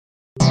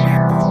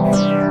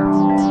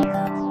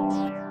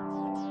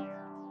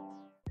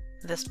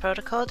This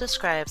protocol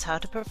describes how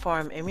to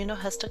perform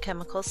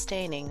immunohistochemical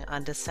staining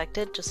on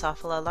dissected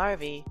Drosophila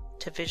larvae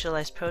to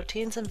visualize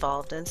proteins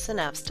involved in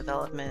synapse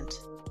development.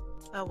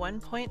 A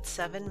 1.7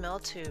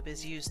 ml tube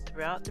is used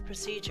throughout the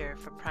procedure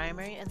for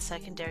primary and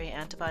secondary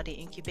antibody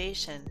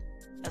incubation,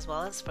 as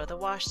well as for the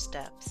wash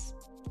steps.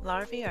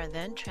 Larvae are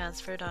then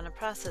transferred on a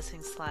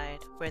processing slide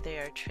where they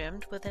are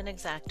trimmed with an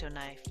X-Acto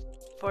knife.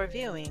 For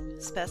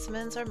viewing,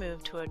 specimens are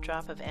moved to a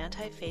drop of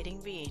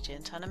anti-fading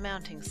reagent on a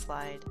mounting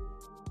slide.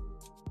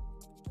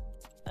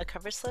 A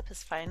cover slip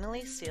is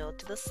finally sealed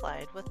to the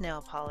slide with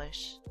nail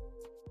polish.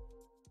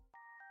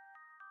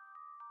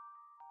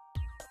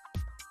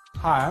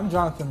 Hi, I'm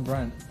Jonathan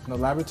Brent from the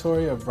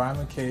laboratory of Brian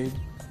McCabe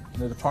in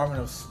the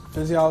Department of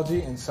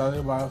Physiology and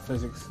Cellular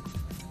Biophysics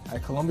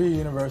at Columbia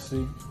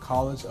University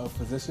College of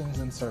Physicians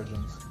and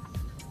Surgeons.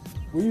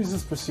 We use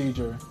this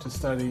procedure to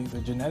study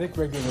the genetic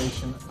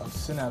regulation of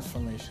synapse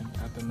formation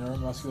at the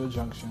neuromuscular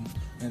junction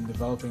in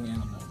developing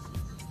animals.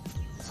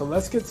 So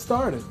let's get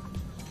started.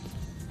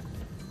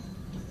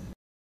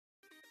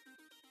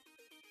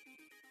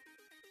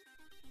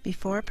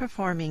 Before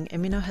performing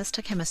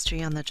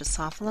immunohistochemistry on the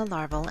Drosophila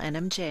Larval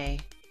NMJ,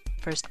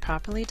 first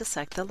properly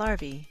dissect the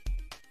larvae.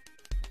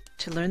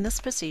 To learn this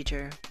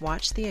procedure,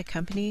 watch the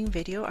accompanying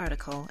video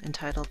article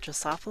entitled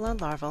Drosophila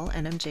Larval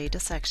NMJ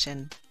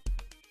Dissection.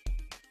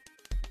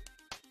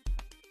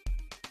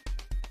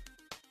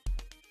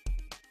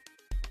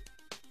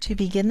 To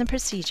begin the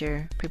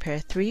procedure, prepare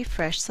 3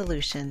 fresh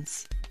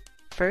solutions.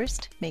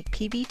 First, make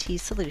PBT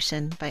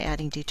solution by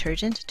adding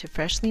detergent to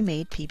freshly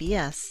made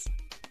PBS.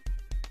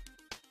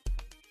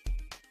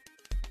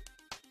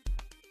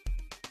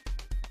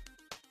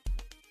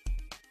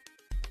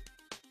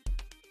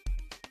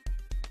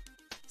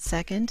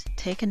 Second,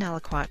 take an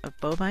aliquot of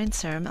bovine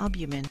serum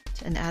albumin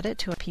and add it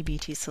to a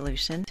PBT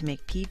solution to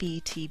make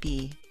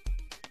PBTB.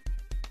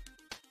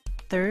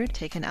 Third,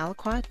 take an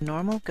aliquot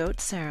normal goat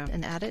serum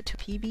and add it to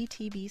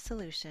PBTB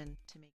solution to make